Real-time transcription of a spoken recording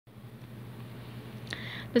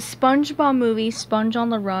The SpongeBob movie Sponge on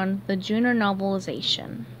the Run, the Junior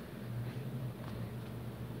Novelization.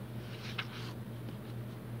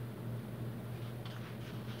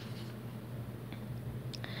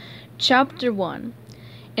 Chapter 1.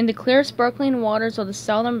 In the clear sparkling waters of the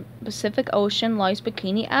southern Pacific Ocean lies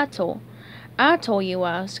Bikini Atoll. Atoll, you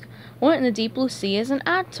ask? What in the deep blue sea is an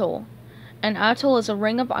atoll? An atoll is a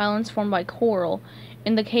ring of islands formed by coral.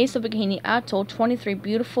 In the case of Bikini Atoll, 23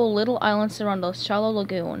 beautiful little islands surround a shallow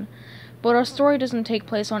lagoon. But our story doesn't take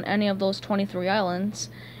place on any of those 23 islands.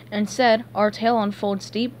 Instead, our tale unfolds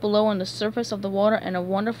deep below on the surface of the water in a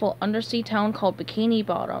wonderful undersea town called Bikini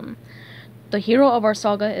Bottom. The hero of our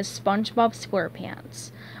saga is SpongeBob SquarePants,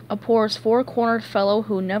 a porous four-cornered fellow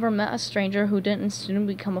who never met a stranger who didn't soon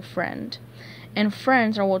become a friend. And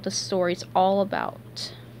friends are what the story's all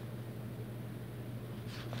about.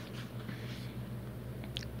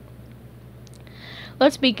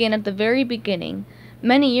 Let's begin at the very beginning.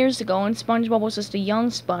 Many years ago, when SpongeBob was just a young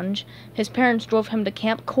sponge, his parents drove him to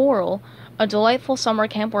Camp Coral, a delightful summer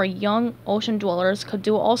camp where young ocean dwellers could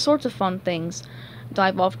do all sorts of fun things.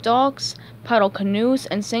 Dive off docks, paddle canoes,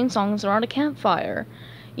 and sing songs around a campfire.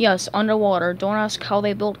 Yes, underwater. Don't ask how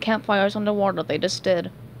they built campfires underwater, they just did.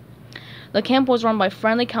 The camp was run by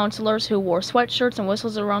friendly counselors who wore sweatshirts and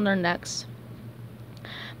whistles around their necks.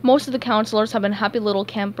 Most of the counselors had been happy little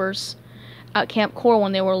campers at Camp Coral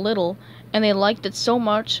when they were little, and they liked it so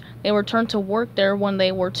much they returned to work there when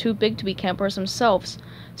they were too big to be campers themselves.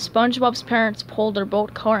 SpongeBob's parents pulled their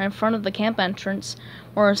boat car in front of the camp entrance,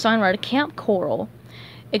 where a sign read Camp Coral.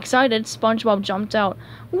 Excited, SpongeBob jumped out.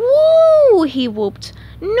 "Woo!" he whooped.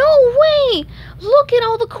 "No way! Look at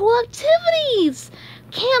all the cool activities!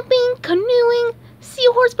 Camping, canoeing,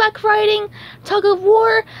 seahorseback riding,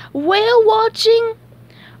 tug-of-war, whale watching."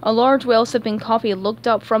 A large whale sipping coffee looked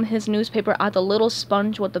up from his newspaper at the little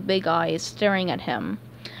sponge with the big eyes, staring at him.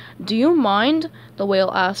 "Do you mind?" the whale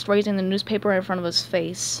asked, raising the newspaper in front of his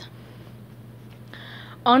face.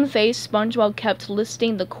 Unfazed, SpongeBob kept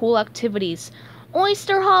listing the cool activities.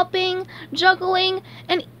 Oyster hopping, juggling,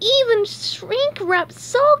 and even shrink-wrap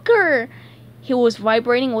soccer! He was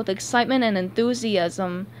vibrating with excitement and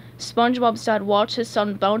enthusiasm. SpongeBob's dad watched his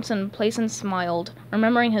son bounce in place and smiled,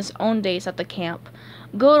 remembering his own days at the camp.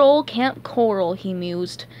 "Good old Camp Coral," he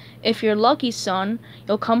mused. "If you're lucky, son,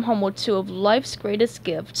 you'll come home with two of life's greatest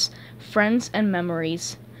gifts, friends and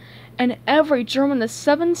memories." "And every germ in the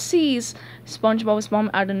 7 seas," SpongeBob's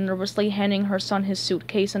mom added nervously, handing her son his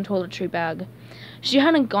suitcase and toiletry bag. She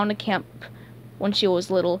hadn't gone to camp when she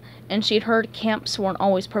was little, and she'd heard camps weren't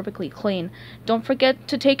always perfectly clean. "Don't forget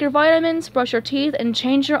to take your vitamins, brush your teeth, and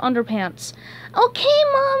change your underpants." "Okay,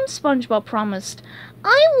 Mom," SpongeBob promised.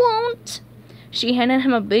 "I won't." She handed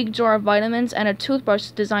him a big jar of vitamins and a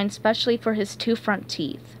toothbrush designed specially for his 2 front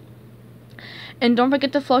teeth. "And don't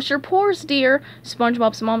forget to flush your pores, dear."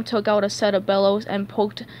 SpongeBob's mom took out a set of bellows and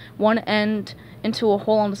poked one end into a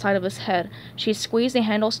hole on the side of his head. She squeezed the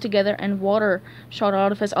handles together and water shot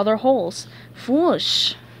out of his other holes.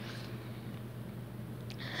 Whoosh!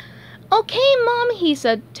 "Okay, Mom," he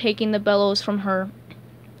said, taking the bellows from her.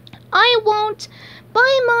 "I won't.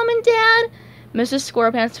 Bye, Mom and Dad." Mrs.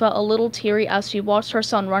 SquarePants felt a little teary as she watched her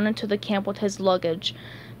son run into the camp with his luggage.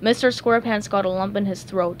 Mr. SquarePants got a lump in his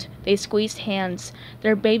throat. They squeezed hands.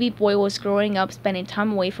 Their baby boy was growing up, spending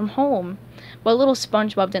time away from home. But little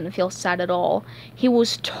SpongeBob didn't feel sad at all. He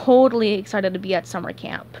was totally excited to be at summer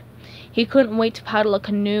camp. He couldn't wait to paddle a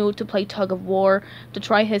canoe, to play tug-of-war, to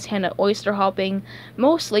try his hand at oyster hopping.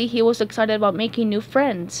 Mostly, he was excited about making new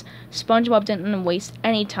friends. SpongeBob didn't waste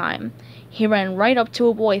any time. He ran right up to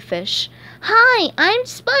a boyfish. "Hi, I'm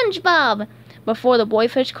SpongeBob." Before the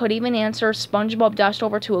boyfish could even answer, SpongeBob dashed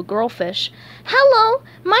over to a girlfish. "Hello,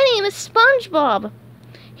 my name is SpongeBob."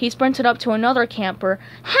 He sprinted up to another camper.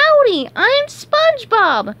 "Howdy, I'm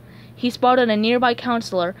SpongeBob." He spotted a nearby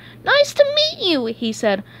counselor. "Nice to meet you," he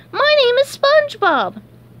said. "My name is SpongeBob."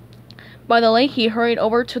 By the lake, he hurried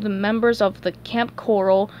over to the members of the Camp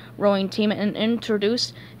Coral rowing team and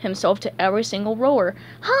introduced himself to every single rower.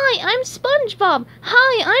 "Hi, I'm SpongeBob.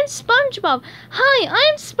 Hi, I'm SpongeBob. Hi,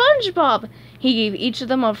 I'm SpongeBob." He gave each of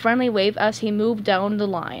them a friendly wave as he moved down the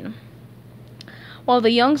line. While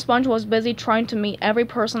the young sponge was busy trying to meet every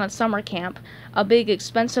person at summer camp, a big,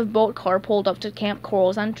 expensive boat car pulled up to Camp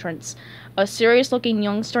Coral's entrance. A serious-looking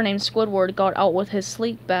youngster named Squidward got out with his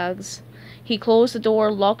sleep bags. He closed the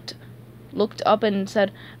door, looked up and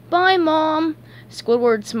said, "Bye, Mom."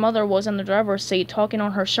 Squidward's mother was in the driver's seat, talking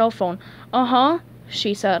on her cell phone. "Uh-huh,"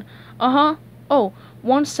 she said. "Uh-huh. Oh,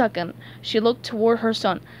 1 second." She looked toward her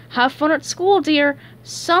son. "Have fun at school, dear."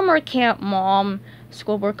 "Summer camp, Mom,"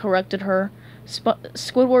 Squidward corrected her.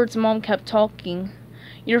 Squidward's mom kept talking.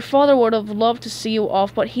 Your father would have loved to see you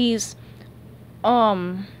off, but he's,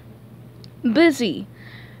 busy.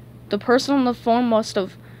 The person on the phone must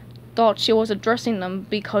have thought she was addressing them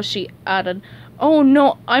because she added, "Oh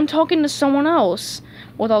no, I'm talking to someone else."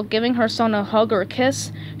 Without giving her son a hug or a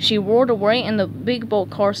kiss, she roared away in the big boat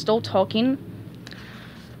car, still talking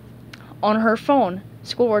on her phone.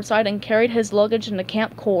 Squidward sighed and carried his luggage into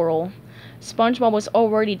Camp Coral. SpongeBob was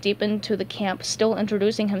already deep into the camp, still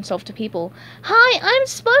introducing himself to people. "Hi, I'm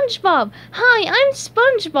SpongeBob! Hi, I'm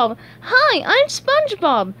SpongeBob! Hi, I'm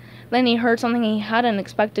SpongeBob!" Then he heard something he hadn't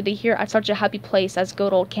expected to hear at such a happy place as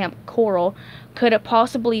good old Camp Coral. Could it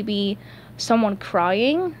possibly be someone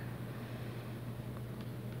crying?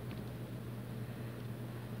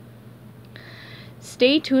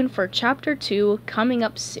 Stay tuned for Chapter 2 coming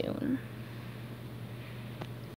up soon.